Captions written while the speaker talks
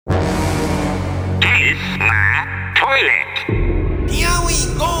toilet. Here we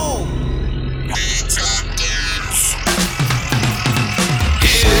go.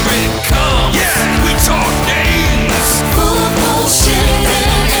 Here it comes. Yeah, we talk games. Full of bullshit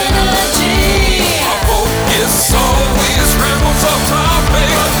and energy. Our focus always rambles off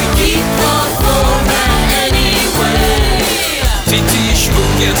topic, But we keep the format anyway. TT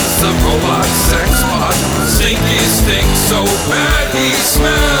Schmookins, the robot sex bot. Stinky stinks so bad he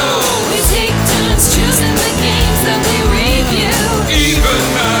smells. We take turns choosing the games that we review. Even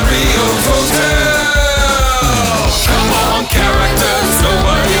Mario's Hotel. Come on, characters,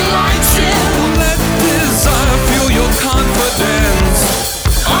 nobody likes you. Let desire fuel your confidence.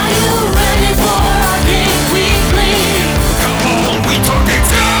 Are you ready for our Game Weekly? Come on, we talking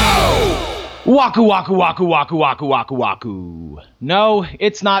go! Waku waku waku waku waku waku waku. No,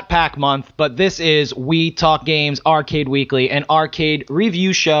 it's not Pack Month, but this is We Talk Games Arcade Weekly, an arcade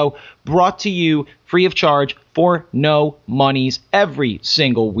review show brought to you free of charge for no monies every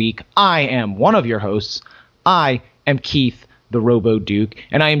single week. I am one of your hosts. I am Keith the Robo Duke,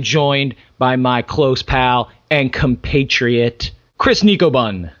 and I am joined by my close pal and compatriot, Chris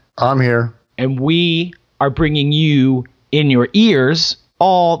Nicobun. I'm here. And we are bringing you in your ears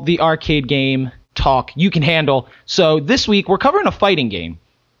all the arcade game talk you can handle. So this week we're covering a fighting game.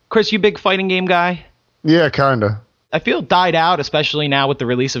 Chris, you big fighting game guy? Yeah, kinda. I feel it died out, especially now with the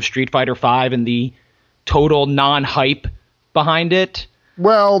release of Street Fighter V and the total non-hype behind it.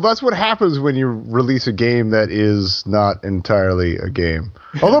 Well, that's what happens when you release a game that is not entirely a game.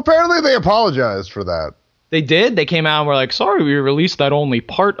 Although apparently they apologized for that. They did. They came out and were like, sorry, we released that only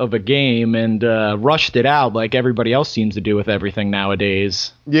part of a game and rushed it out like everybody else seems to do with everything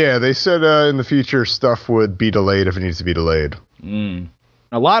nowadays. Yeah, they said in the future stuff would be delayed if it needs to be delayed.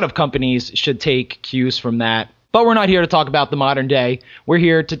 A lot of companies should take cues from that. But we're not here to talk about the modern day. We're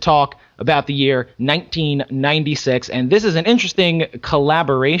here to talk about the year 1996. And this is an interesting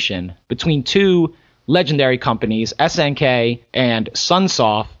collaboration between two legendary companies, SNK and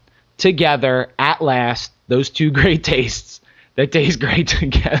Sunsoft, together at last. Those two great tastes that taste great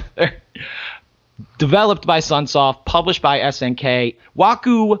together. Developed by Sunsoft, published by SNK,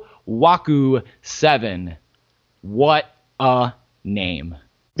 Waku Waku 7. What a name.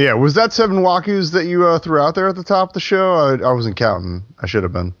 Yeah, was that 7 Wakus that you threw out there at the top of the show? I wasn't counting. I should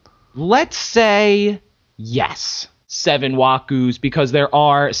have been. Let's say yes. 7 Wakus, because there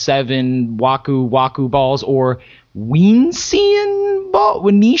are 7 Waku balls, or Venetian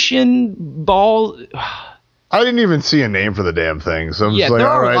ball. I didn't even see a name for the damn thing, so I'm Yeah, just like, there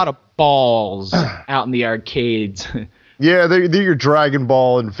all are right. a lot of balls out in the arcades. Yeah, they're your Dragon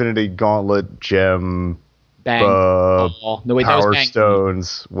Ball, Infinity Gauntlet, Gem, Bang. Ball. No, wait, that was Power Bang.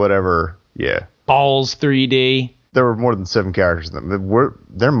 Stones, whatever. Yeah. Balls 3D. There were more than 7 characters in them.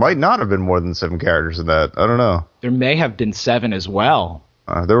 There might not have been more than 7 characters in that. I don't know. There may have been 7 as well.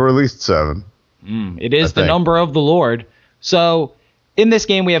 There were at least 7. It is the number of the Lord. So in this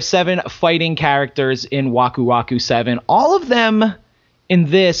game, we have 7 fighting characters in Waku Waku 7. All of them in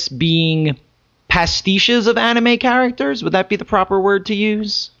this being pastiches of anime characters. Would that be the proper word to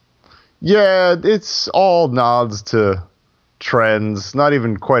use? Yeah, it's all nods to trends. Not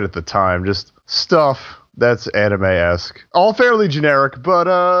even quite at the time. Just stuff that's anime-esque. All fairly generic,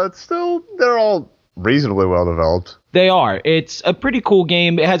 but still, they're all reasonably well developed. They are. It's a pretty cool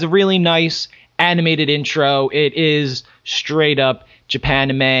game. It has a really nice animated intro. It is straight up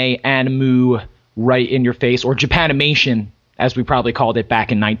Japanime, animu, right in your face, or Japanimation, as we probably called it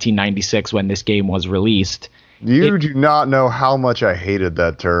back in 1996 when this game was released. You do not know how much I hated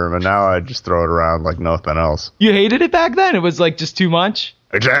that term, and now I just throw it around like nothing else. You hated it back then? It was like just too much?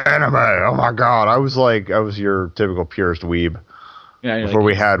 It's anime. Oh my god. I was your typical purist weeb Yeah, before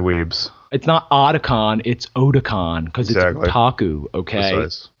we had weebs. It's not Otakon, it's Otakon, because Exactly. it's otaku, okay?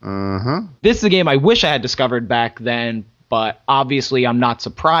 Precise. This is a game I wish I had discovered back then, but obviously I'm not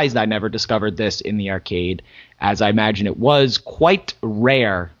surprised I never discovered this in the arcade, as I imagine it was quite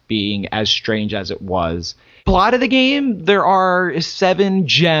rare, being as strange as it was. Plot of the game, there are 7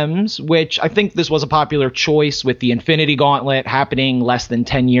 gems, which I think this was a popular choice with the Infinity Gauntlet happening less than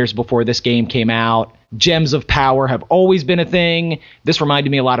 10 years before this game came out. Gems of power have always been a thing. This reminded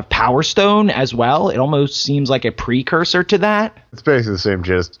me a lot of Power Stone as well. It almost seems like a precursor to that. It's basically the same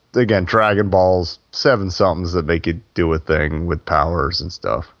gist. Again, Dragon Balls, 7 somethings that make you do a thing with powers and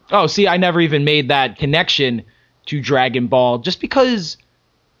stuff. Oh, see, I never even made that connection to Dragon Ball, just because,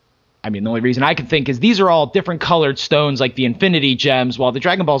 I mean, the only reason I can think is these are all different colored stones like the Infinity Gems, while the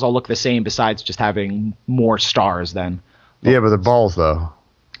Dragon Balls all look the same besides just having more stars then. Yeah, but they're balls, though.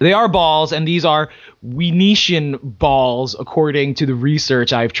 They are balls, and these are Venetian balls, according to the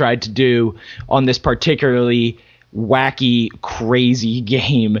research I've tried to do on this particularly wacky, crazy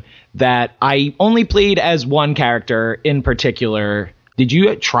game that I only played as one character in particular. Did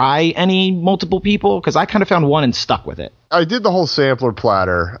you try any multiple people? Because I kind of found one and stuck with it. I did the whole sampler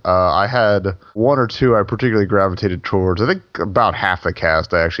platter. I had one or two I particularly gravitated towards. I think about half the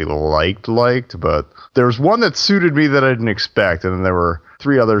cast I actually liked, but there was one that suited me that I didn't expect, and then there were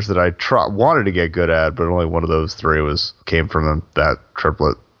three others that I wanted to get good at, but only one of those three came from that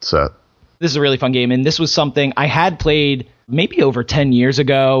triplet set. This is a really fun game, and this was something I had played maybe over 10 years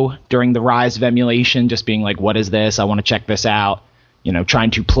ago during the rise of emulation, just being like, what is this? I want to check this out. You know, trying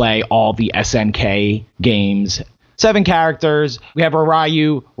to play all the SNK games. 7 characters. We have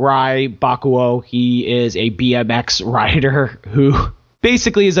Ryu Rai Bakuo. He is a BMX rider who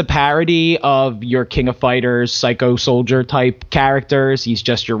basically is a parody of your King of Fighters, Psycho Soldier type characters. He's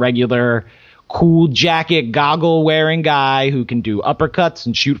just your regular cool jacket, goggle wearing guy who can do uppercuts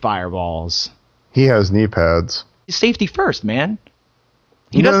and shoot fireballs. He has knee pads. Safety first, man.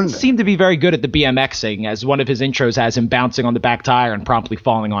 He doesn't seem to be very good at the BMXing, as one of his intros has him bouncing on the back tire and promptly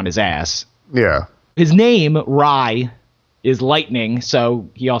falling on his ass. Yeah. His name, Rai, is lightning, so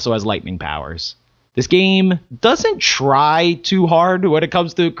he also has lightning powers. This game doesn't try too hard when it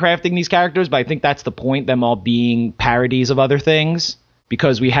comes to crafting these characters, but I think that's the point, them all being parodies of other things.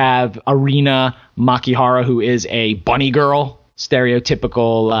 Because we have Arina Makihara, who is a bunny girl,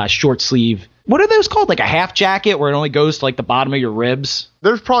 stereotypical short sleeve. What are those called? Like a half jacket where it only goes to like the bottom of your ribs?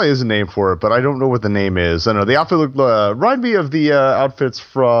 There probably is a name for it, but I don't know what the name is. I know the outfit remind me of the outfits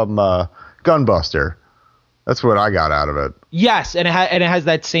from Gunbuster. That's what I got out of it. Yes, and it has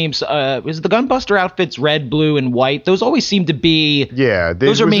that same. Was the Gunbuster outfits red, blue, and white? Those always seem to be. Yeah,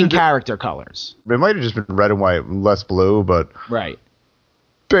 those are main character colors. It might have just been red and white, less blue, but right.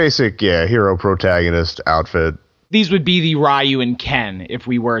 Basic, hero protagonist outfit. These would be the Ryu and Ken if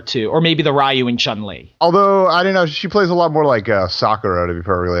we were to, or maybe the Ryu and Chun-Li. Although, I don't know, she plays a lot more like Sakura, to be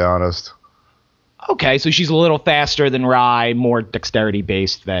perfectly honest. Okay, so she's a little faster than Rai, more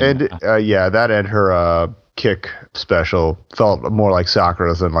dexterity-based than... And, that and her kick special felt more like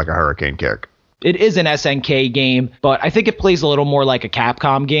Sakura than like a hurricane kick. It is an SNK game, but I think it plays a little more like a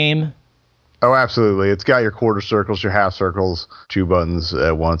Capcom game. Oh, absolutely. It's got your quarter circles, your half circles, 2 buttons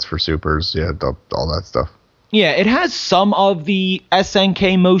at once for supers, all that stuff. Yeah, it has some of the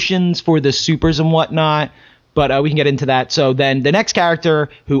SNK motions for the supers and whatnot, but we can get into that. So then the next character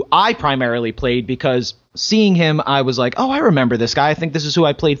who I primarily played, because seeing him, I was like, oh, I remember this guy. I think this is who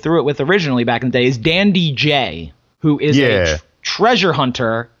I played through it with originally back in the day, is Dandy J, who is a treasure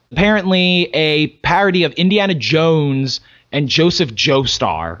hunter, apparently a parody of Indiana Jones and Joseph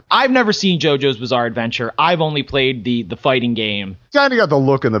Joestar. I've never seen JoJo's Bizarre Adventure. I've only played the fighting game. Kind of got the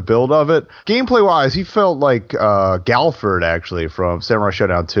look and the build of it. Gameplay-wise, he felt like Galford, actually, from Samurai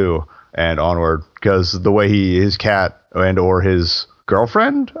Shodown 2 and onward, because the way his cat and or his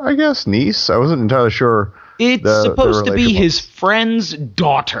girlfriend, I guess, niece, I wasn't entirely sure. It's supposed to be his friend's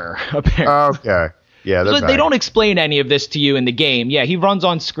daughter, apparently. Okay. Yeah, so they don't explain any of this to you in the game. Yeah, he runs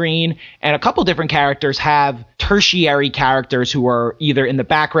on screen, and a couple different characters have tertiary characters who are either in the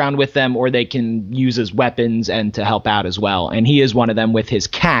background with them or they can use as weapons and to help out as well. And he is one of them with his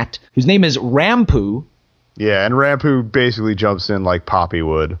cat, whose name is Rampu. Yeah, and Rampu basically jumps in like Poppy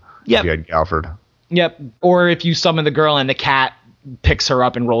would if you had Galford. Yep, or if you summon the girl and the cat picks her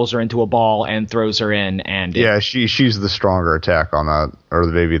up and rolls her into a ball and throws her in. And she's the stronger attack on that, or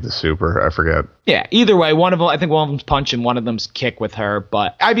maybe the super, I forget. Yeah, either way, I think one of them's punch and one of them's kick with her,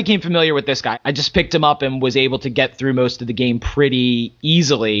 but I became familiar with this guy. I just picked him up and was able to get through most of the game pretty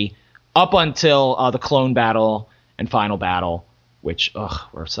easily up until the clone battle and final battle, which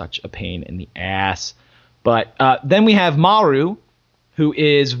were such a pain in the ass. But then we have Maru, who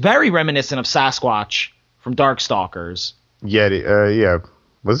is very reminiscent of Sasquatch from Darkstalkers. Yeti,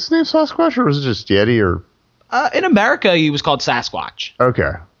 was his name Sasquatch, or was it just Yeti, or? In America, he was called Sasquatch.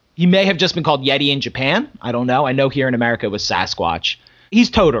 Okay. He may have just been called Yeti in Japan. I don't know. I know here in America it was Sasquatch. He's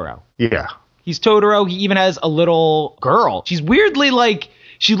Totoro. Yeah. He's Totoro. He even has a little girl. She's weirdly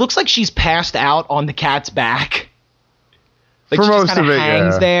she looks like she's passed out on the cat's back. Like For she most just kind of of it,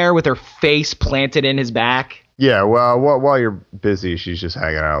 hangs there with her face planted in his back. Yeah, well, while you're busy, she's just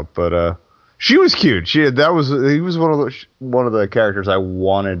hanging out, but she was cute. He was one of the characters I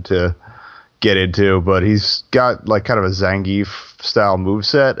wanted to get into, but he's got like kind of a Zangief style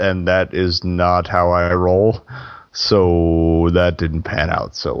moveset, and that is not how I roll. So that didn't pan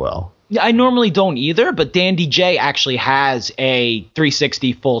out so well. Yeah, I normally don't either, but Dandy J actually has a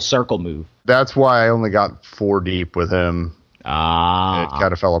 360 full circle move. That's why I only got 4 deep with him. It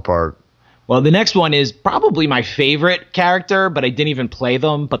kind of fell apart. Well, the next one is probably my favorite character, but I didn't even play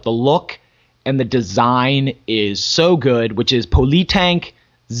them. But the look and the design is so good, which is Politank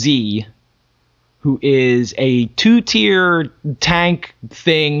Z, who is a 2-tier tank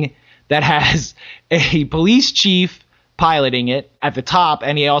thing that has a police chief piloting it at the top,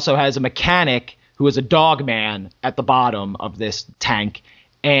 and he also has a mechanic who is a dog man at the bottom of this tank.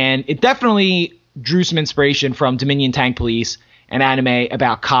 And it definitely drew some inspiration from Dominion Tank Police, an anime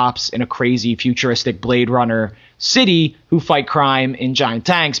about cops in a crazy futuristic Blade Runner city who fight crime in giant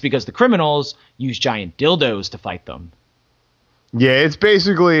tanks because the criminals use giant dildos to fight them. Yeah, it's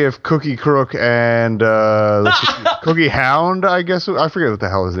basically if Cookie Crook and Cookie Hound, I guess. I forget what the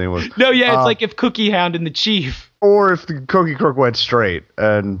hell his name was. No, yeah, it's like if Cookie Hound and the Chief. Or if the Cookie Crook went straight,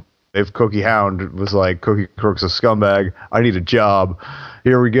 and if Cookie Hound was like, Cookie Crook's a scumbag, I need a job,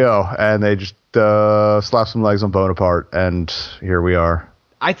 here we go. And they just slap some legs on Bonaparte, and here we are.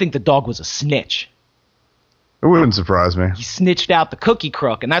 I think the dog was a snitch. It wouldn't surprise me. He snitched out the Cookie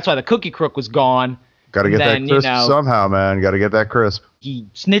Crook, and that's why the Cookie Crook was gone. Got to get that crisp somehow, man. Got to get that crisp. He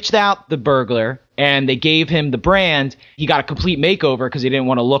snitched out the burglar, and they gave him the brand. He got a complete makeover because he didn't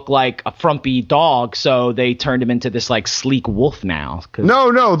want to look like a frumpy dog, so they turned him into this like sleek wolf now.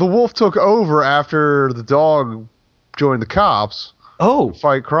 No, the wolf took over after the dog joined the cops. Oh,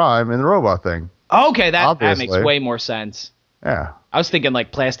 fight crime in the robot thing. Okay, that makes way more sense. Yeah. I was thinking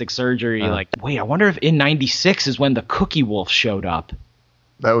like plastic surgery. Like, wait, I wonder if in '96 is when the Cookie Wolf showed up.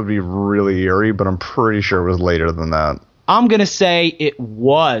 That would be really eerie, but I'm pretty sure it was later than that. I'm going to say it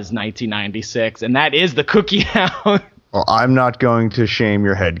was 1996, and that is the Cookie Hound. Well, I'm not going to shame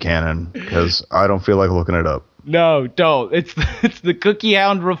your headcanon, because I don't feel like looking it up. No, don't. It's the Cookie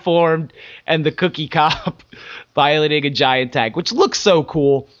Hound reformed and the Cookie Cop piloting a giant tank, which looks so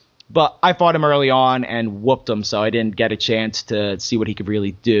cool. But I fought him early on and whooped him, so I didn't get a chance to see what he could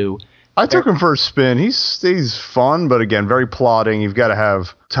really do. I took him for a spin. He's fun, but again, very plotting. You've got to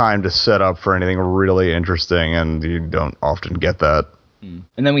have time to set up for anything really interesting, and you don't often get that. And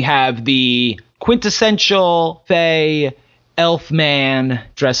then we have the quintessential Fae elf man,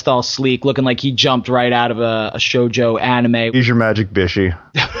 dressed all sleek, looking like he jumped right out of a shoujo anime. He's your magic Bishi.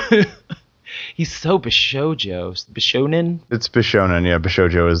 He's so Bishojo. Bishonen? It's Bishonen, yeah.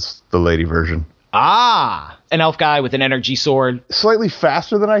 Bishojo is the lady version. Ah, an elf guy with an energy sword. Slightly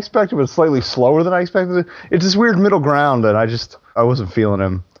faster than I expected, but slightly slower than I expected. It's this weird middle ground, and I wasn't feeling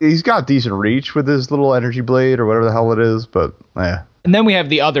him. He's got decent reach with his little energy blade or whatever the hell it is, but yeah. And then we have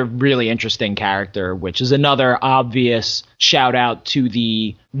the other really interesting character, which is another obvious shout out to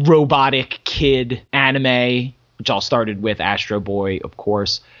the robotic kid anime, which all started with Astro Boy, of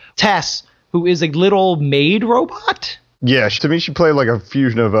course. Tess, who is a little maid robot. Yeah, to me, she played like a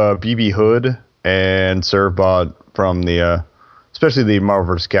fusion of BB Hood and Servbot from the, especially the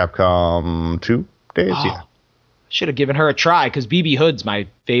Marvel vs. Capcom 2 days. Oh, yeah, should have given her a try because BB Hood's my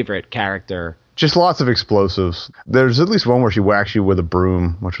favorite character. Just lots of explosives. There's at least one where she whacks you with a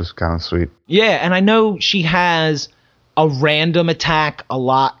broom, which was kind of sweet. Yeah, and I know she has a random attack a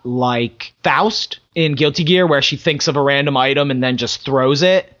lot like Faust in Guilty Gear, where she thinks of a random item and then just throws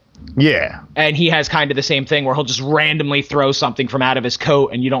it. Yeah. And he has kind of the same thing where he'll just randomly throw something from out of his coat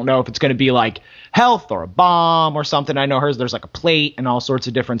and you don't know if it's going to be like health or a bomb or something. I know hers, there's like a plate and all sorts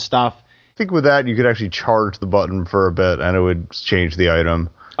of different stuff. I think with that, you could actually charge the button for a bit and it would change the item.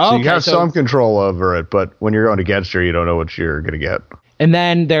 So you have some control over it, but when you're going against her, you don't know what you're going to get. And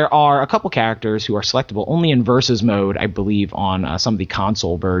then there are a couple characters who are selectable only in versus mode, I believe, on some of the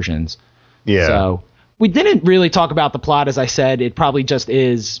console versions. Yeah. So we didn't really talk about the plot, as I said. It probably just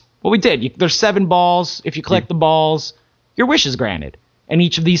is... Well, we did. There's 7 balls. If you collect the balls, your wish is granted. And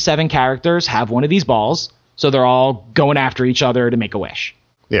each of these 7 characters have one of these balls, so they're all going after each other to make a wish.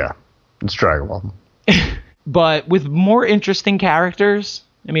 Yeah, it's Dragon Ball. But with more interesting characters,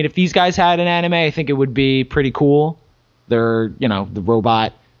 I mean, if these guys had an anime, I think it would be pretty cool. They're, the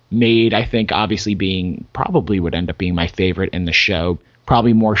robot maid, I think, obviously probably would end up being my favorite in the show.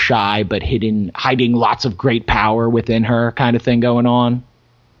 Probably more shy, but hiding lots of great power within her kind of thing going on.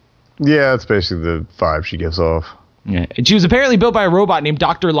 Yeah, it's basically the vibe she gives off. Yeah, and she was apparently built by a robot named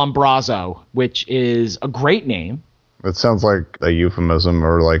Dr. Lombrazo, which is a great name. It sounds like a euphemism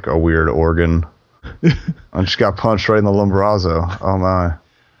or like a weird organ. I just got punched right in the Lombrazo. Oh my.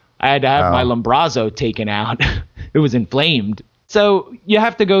 I had to have my Lombrazo taken out. It was inflamed. So you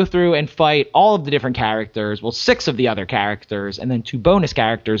have to go through and fight all of the different characters, 6 of the other characters, and then 2 bonus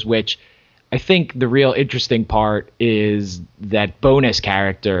characters, which I think the real interesting part is that bonus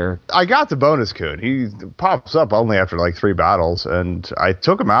character. I got the bonus code. He pops up only after like 3 battles, and I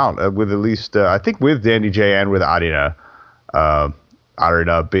took him out with at least, I think with Dandy J and with Arina.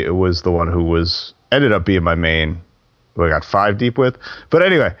 Arina was the one who ended up being my main we got 5 deep with. But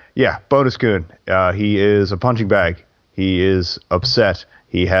anyway, yeah, Bonus Coon. He is a punching bag. He is upset.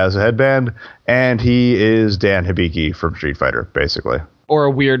 He has a headband, and he is Dan Hibiki from Street Fighter, basically. Or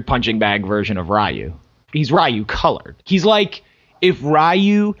a weird punching bag version of Ryu. He's Ryu colored. He's like if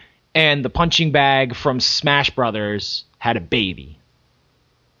Ryu and the punching bag from Smash Brothers had a baby.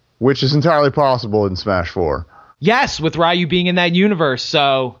 Which is entirely possible in Smash 4. Yes, with Ryu being in that universe,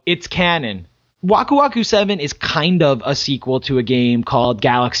 so it's canon. Waku Waku 7 is kind of a sequel to a game called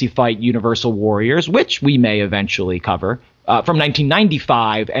Galaxy Fight Universal Warriors, which we may eventually cover, from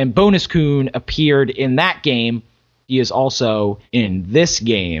 1995, and Bonus Coon appeared in that game. He is also in this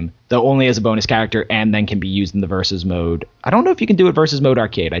game, though only as a bonus character, and then can be used in the Versus mode. I don't know if you can do it Versus mode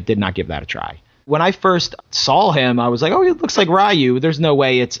arcade. I did not give that a try. When I first saw him, I was like, oh, he looks like Ryu. There's no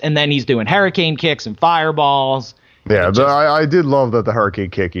way it's... And then he's doing hurricane kicks and fireballs. Yeah, I did love that the hurricane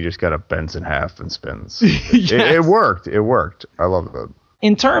kick, he just kind of bends in half and spins. Yes. It worked. It worked. I love it.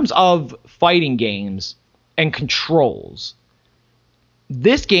 In terms of fighting games and controls,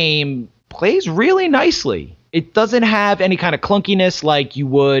 this game plays really nicely. It doesn't have any kind of clunkiness like you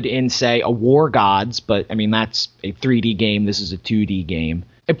would in, say, a War Gods, but, I mean, that's a 3D game. This is a 2D game.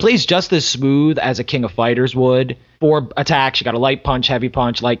 It plays just as smooth as a King of Fighters would. 4 attacks, you got a light punch,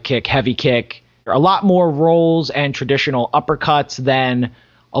 light kick, heavy kick. A lot more rolls and traditional uppercuts than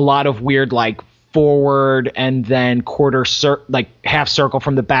a lot of weird, like, forward and then half circle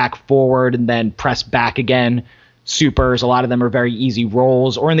from the back forward and then press back again. Supers, a lot of them are very easy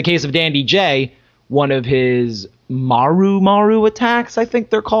rolls. Or in the case of Dandy J, one of his Maru attacks, I think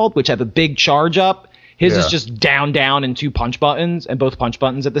they're called, which have a big charge up. His is just down, and 2 punch buttons, and both punch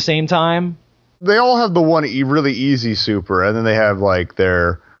buttons at the same time. They all have the one really easy super, and then they have like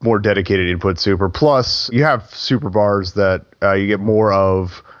their more dedicated input super. Plus, you have super bars that you get more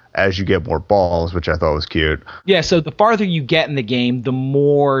of as you get more balls, which I thought was cute. Yeah, so the farther you get in the game, the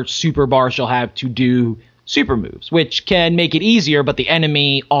more super bars you'll have to do super moves, which can make it easier, but the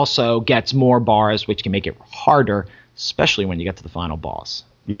enemy also gets more bars, which can make it harder, especially when you get to the final boss.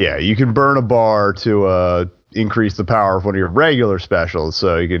 Yeah, you can burn a bar to increase the power of one of your regular specials,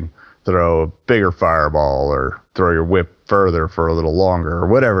 so you can throw a bigger fireball or throw your whip further for a little longer or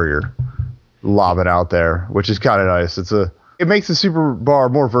whatever you're lobbing out there, which is kind of nice. It makes the super bar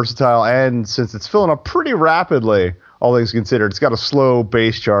more versatile, and since it's filling up pretty rapidly, all things considered, it's got a slow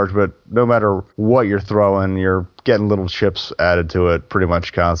base charge, but no matter what you're throwing, you're getting little chips added to it pretty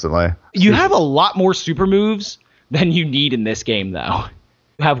much constantly. You have a lot more super moves than you need in this game, though.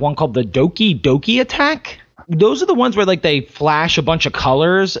 You have one called the Doki Doki attack. Those are the ones where like they flash a bunch of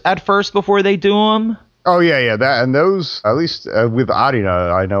colors at first before they do them. Oh, yeah. That and those, at least with Arina,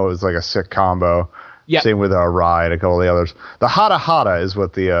 I know it was like a sick combo. Yep. Same with Rai and a couple of the others. The Hada Hada is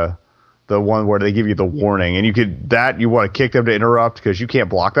what the one where they give you the warning, and you want to kick them to interrupt because you can't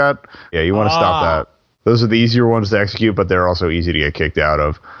block that. Yeah, you want to stop that. Those are the easier ones to execute, but they're also easy to get kicked out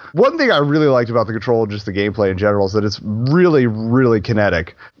of. One thing I really liked about the control, just the gameplay in general, is that it's really, really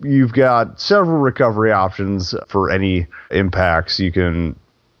kinetic. You've got several recovery options for any impacts. You can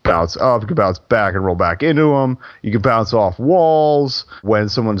bounce up, you can bounce back and roll back into them. You can bounce off walls. When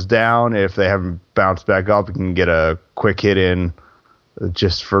someone's down, if they haven't bounced back up, you can get a quick hit in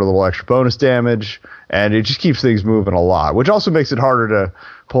just for a little extra bonus damage. And it just keeps things moving a lot, which also makes it harder to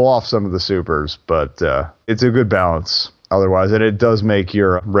pull off some of the supers. But it's a good balance otherwise. And it does make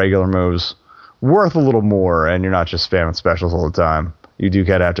your regular moves worth a little more, and you're not just spamming specials all the time. You do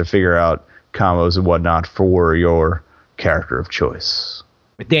kind of have to figure out combos and whatnot for your character of choice.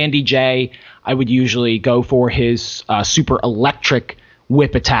 With Dandy J, I would usually go for his super electric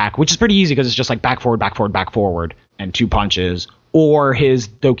whip attack, which is pretty easy because it's just like back forward, and 2 punches. Or his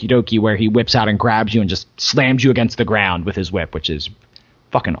Doki Doki, where he whips out and grabs you and just slams you against the ground with his whip, which is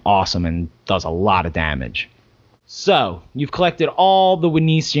fucking awesome and does a lot of damage. So, you've collected all the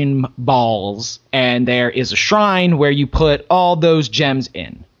Venetian balls, and there is a shrine where you put all those gems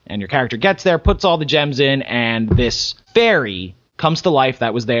in. And your character gets there, puts all the gems in, and this fairy comes to life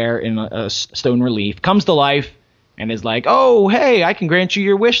that was there in a stone relief, comes to life and is like, oh, hey, I can grant you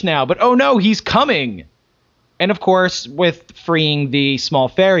your wish now. But oh no, he's coming. And of course, with freeing the small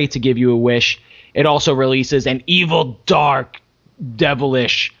fairy to give you a wish, it also releases an evil, dark,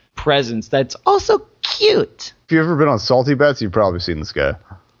 devilish presence that's also cute. If you've ever been on Salty Bets, you've probably seen this guy.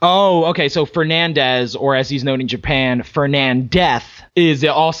 Oh, okay. So Fernandez, or as he's known in Japan, Fernandeth, is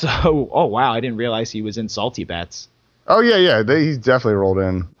also... Oh, wow. I didn't realize he was in Salty Bets. Oh, yeah. He's definitely rolled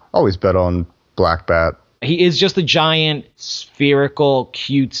in. Always bet on Black Bat. He is just a giant, spherical,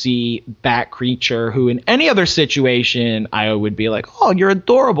 cutesy bat creature who in any other situation I would be like, oh, you're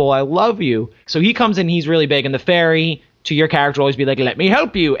adorable. I love you. So he comes in, he's really big, and the fairy to your character always be like, let me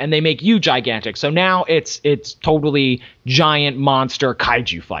help you, and they make you gigantic. So now it's totally giant monster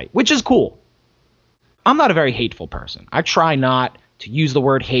kaiju fight, which is cool. I'm not a very hateful person. I try not to use the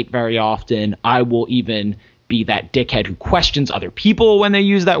word hate very often. I will even be that dickhead who questions other people when they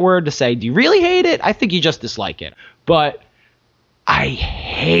use that word to say, do you really hate it? I think you just dislike it. But I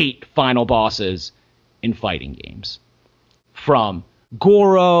hate final bosses in fighting games. From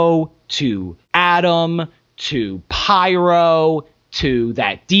Goro to Adam to Pyro to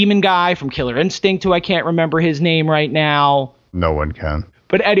that demon guy from Killer Instinct, who I can't remember his name right now. No one can.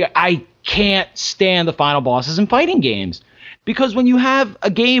 But anyway, I can't stand the final bosses in fighting games. Because when you have a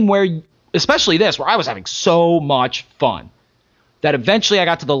game where, especially this, where I was having so much fun, that eventually I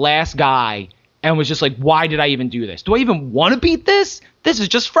got to the last guy and was just like, why did I even do this? Do I even want to beat this? This is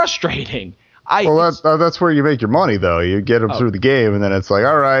just frustrating. That's where you make your money, though. You get them through the game, and then it's like,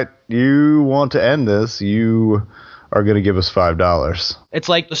 all right, you want to end this, you are going to give us $5. It's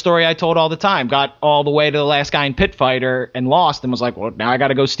like the story I told all the time. Got all the way to the last guy in Pit Fighter and lost, and was like, well, now I got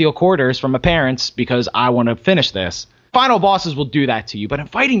to go steal quarters from my parents because I want to finish this. Final bosses will do that to you, but in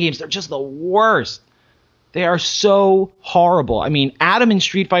fighting games, they're just the worst. They are so horrible. I mean, Adam in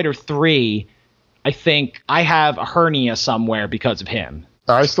Street Fighter 3, I think I have a hernia somewhere because of him.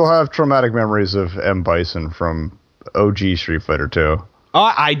 I still have traumatic memories of M. Bison from OG Street Fighter 2.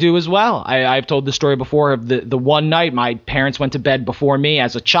 I do as well. I've told the story before of the one night my parents went to bed before me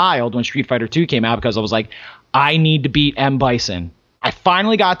as a child when Street Fighter 2 came out because I was like, I need to beat M. Bison. I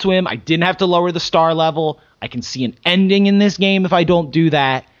finally got to him. I didn't have to lower the star level. I can see an ending in this game if I don't do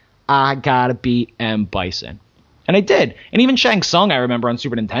that. I gotta beat M. Bison. And I did. And even Shang Tsung, I remember on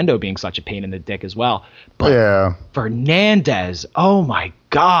Super Nintendo being such a pain in the dick as well. But yeah. Fernandez, oh my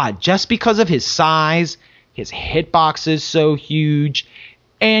God, just because of his size, his hitbox is so huge.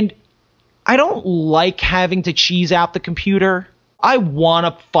 And I don't like having to cheese out the computer. I want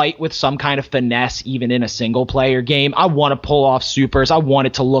to fight with some kind of finesse even in a single player game. I want to pull off supers. I want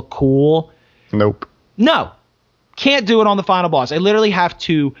it to look cool. Nope. No. Can't do it on the final boss. I literally have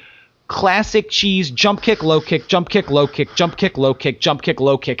to classic cheese, jump kick, low kick, jump kick, low kick, jump kick, low kick, jump kick,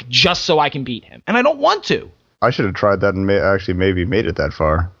 low kick, just so I can beat him. And I don't want to. I should have tried that and actually maybe made it that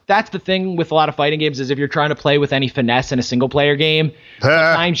far. That's the thing with a lot of fighting games is if you're trying to play with any finesse in a single player game,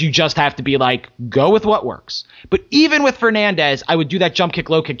 sometimes you just have to be like, go with what works. But even with Fernandez, I would do that jump kick,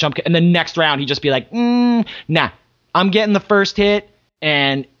 low kick, jump kick, and the next round he'd just be like, nah, I'm getting the first hit,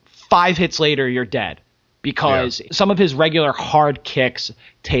 and 5 hits later you're dead. Because some of his regular hard kicks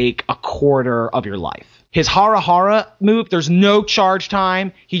take a quarter of your life. His Hara Hara move, there's no charge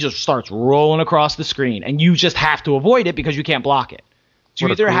time. He just starts rolling across the screen, and you just have to avoid it because you can't block it. So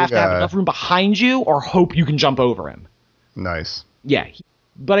you either have to have enough room behind you or hope you can jump over him. Nice. Yeah.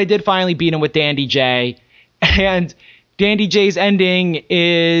 But I did finally beat him with Dandy J. And Dandy J's ending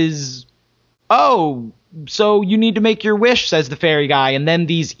is, so you need to make your wish, says the fairy guy. And then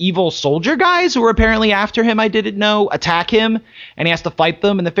these evil soldier guys who are apparently after him, I didn't know, attack him. And he has to fight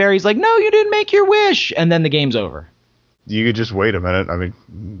them. And the fairy's like, no, you didn't make your wish. And then the game's over. You could just wait a minute. I mean,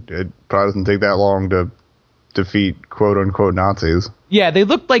 it probably doesn't take that long to defeat quote-unquote Nazis. Yeah, they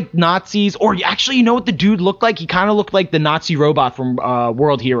looked like Nazis. Or actually, you know what the dude looked like? He kind of looked like the Nazi robot from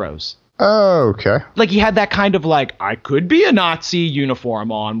World Heroes. Oh, okay. Like he had that kind of like, I could be a Nazi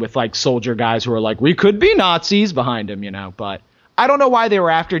uniform on with like soldier guys who are like, we could be Nazis behind him, you know. But I don't know why they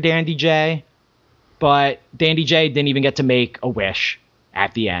were after Dandy J. But Dandy J didn't even get to make a wish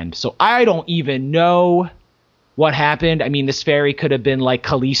at the end. So I don't even know what happened. I mean, this fairy could have been like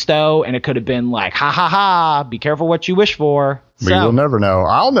Callisto, and it could have been like, ha ha ha, be careful what you wish for. We will never know.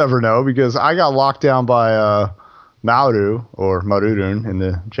 I'll never know because I got locked down by Maru, or Marurun in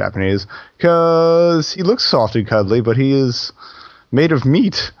the Japanese, because he looks soft and cuddly, but he is made of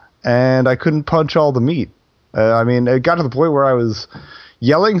meat, and I couldn't punch all the meat. I mean, it got to the point where I was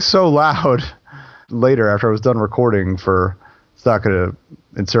yelling so loud later after I was done recording for It's Not Going to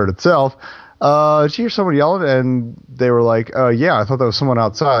Insert Itself. Did you hear someone yelling? And they were like, yeah, I thought that was someone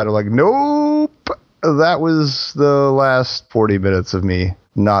outside. I'm like, nope. That was the last 40 minutes of me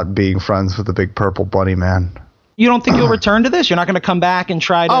not being friends with the big purple bunny man. You don't think you'll return to this? You're not going to come back and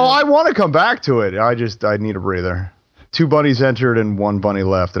try to... Oh, I want to come back to it. I need a breather. 2 bunnies entered and 1 bunny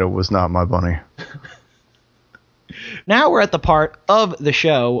left, and it was not my bunny. Now we're at the part of the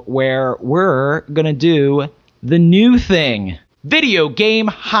show where we're going to do the new thing. Video game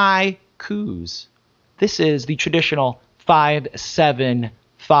haikus. This is the traditional 5-7-5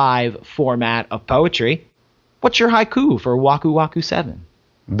 format of poetry. What's your haiku for Waku Waku 7?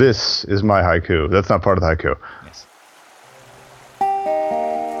 This is my haiku. That's not part of the haiku. Yes.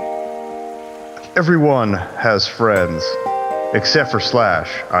 Everyone has friends, except for Slash,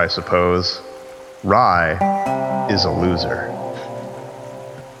 I suppose. Rye is a loser.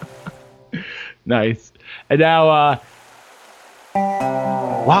 Nice. And now,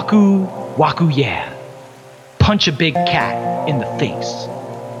 Waku yeah. Punch a big cat in the face.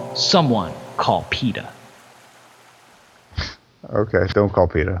 Someone call PETA. Okay, don't call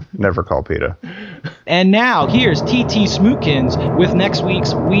PETA. Never call PETA. And now, here's TT Smookins with next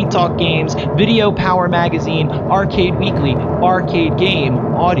week's We Talk Games Video Power Magazine Arcade Weekly Arcade Game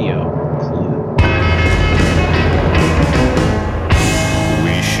Audio Clue.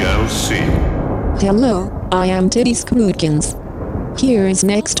 We shall see. Hello, I am Titty Smookins. Here is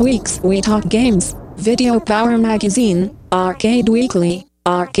next week's We Talk Games Video Power Magazine Arcade Weekly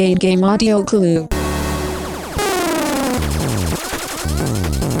Arcade Game Audio Clue.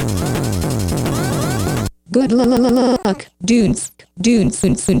 Good luck, dudes,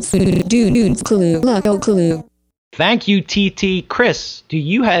 clue. Thank you, TT. Chris, do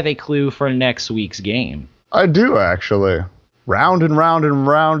you have a clue for next week's game? I do, actually. Round and round and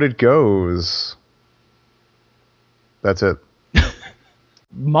round it goes. That's it.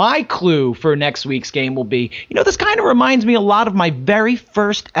 My clue for next week's game will be, this kind of reminds me a lot of my very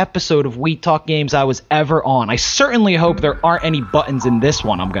first episode of We Talk Games I was ever on. I certainly hope there aren't any buttons in this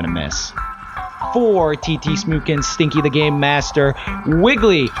one I'm going to miss. For TT Smookins, Stinky the Game Master,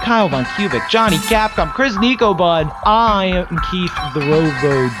 Wiggly, Kyle Von Cubic, Johnny Capcom, Chris Nico Bud, I am Keith the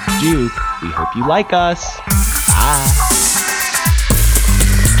Robo Duke. We hope you like us. Bye.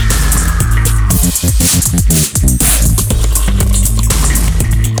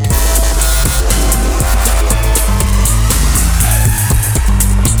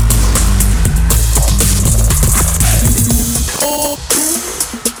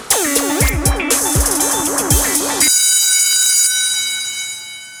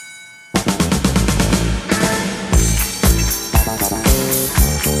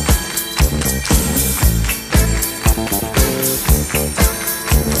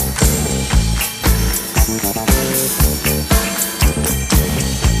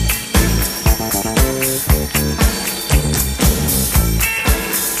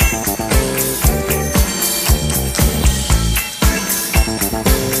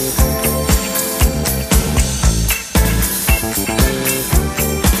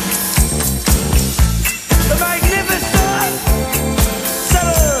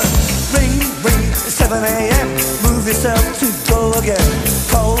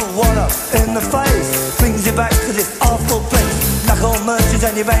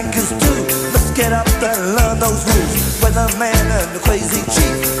 And your bankers too. Let's get up and learn those rules. Weatherman and the crazy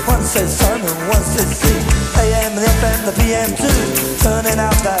chief. One says sun and one says sea. AM and FM, the PM too. Turning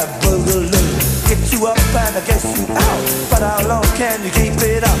out that boogaloo. Get you up and I guess you out. But how long can you keep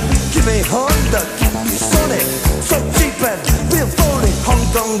it up? Give me Honda, give me Sonic. So cheap and real phony. Hong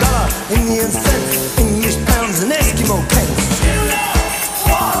Kong dollar, Indian cents, English pounds and Eskimo pence.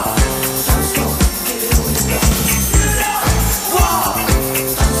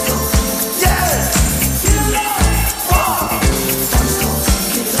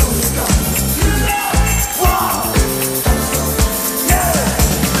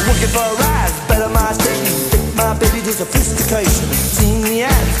 Sophistication, seen the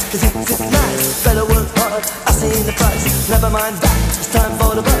ads, cause it's just nice. Better work hard, I seen the price. Never mind that, it's time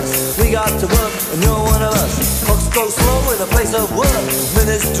for the bus. We got to work, and you're one of us. Clocks go slow with a place of work.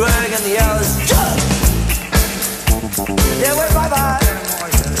 Minutes drag and the hours jug. Yeah, wait, bye-bye.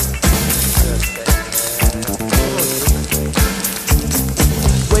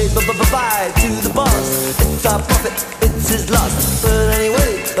 Wait, bye-bye to the boss. It's our profit, it's his loss. But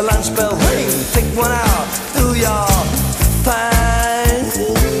anyway, the lunch bell ring. Take 1 hour, do your fine.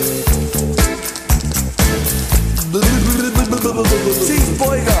 Cheese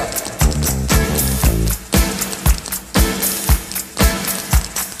burger.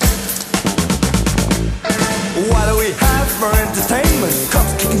 What do we have for entertainment?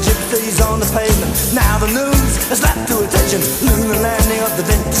 Cops kicking gypsies on the pavement. Now the news has slapped to attention. Lunar landing of the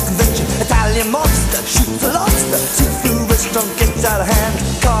Venice Convention. Italian monster shoots a lobster. Seafood restaurant gets out of hand.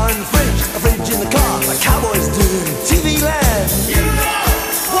 Car in the fridge, a fridge in the car. Like cowboys do in TV land. You know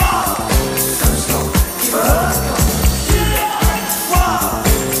what? Don't stop. You know what? You know what?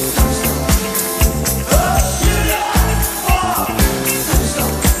 Don't stop. You know what? Don't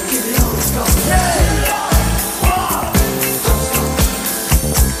stop. Give it all it's got. Yeah.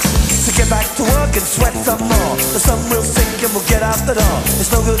 So get back to work and sweat some more. The sun will sink and we'll get out the door.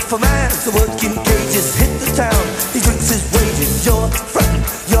 It's no good for man to work in cages. Hit the town, he drinks his wages. You're fretting,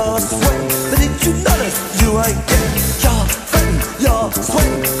 you're sweating. But did you notice you ain't getting? You're fretting, you're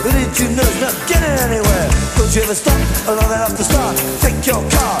sweating. But did you notice not getting? ever stop long enough to start? Take your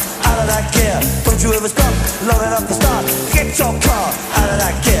car out of that gear. Don't you ever stop long enough to start? Get your car out of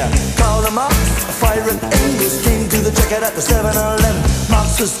that gear. Karl Marx, Friedrich Engels came to the jacket at the 7-Eleven.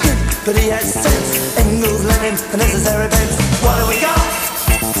 Marx was good, but he had sense. Engels, Lenin, a necessary bench. What do we got?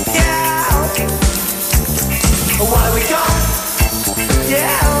 Yeah. What do we got?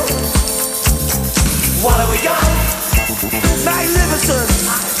 Yeah. What do we got? Magnificent.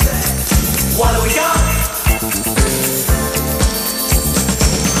 What do we got?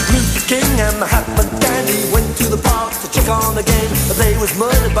 Meet the king and Mahatma Gandhi went to the park to check on the game, but they was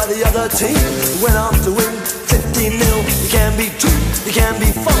murdered by the other team. Went on to win 15-0. You can be true, you can be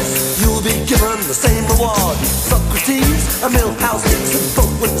false. You'll be given the same reward. Socrates, a Milhouse Nixon,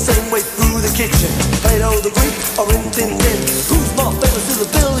 both went the same way through the kitchen. Plato the Greek, or in thin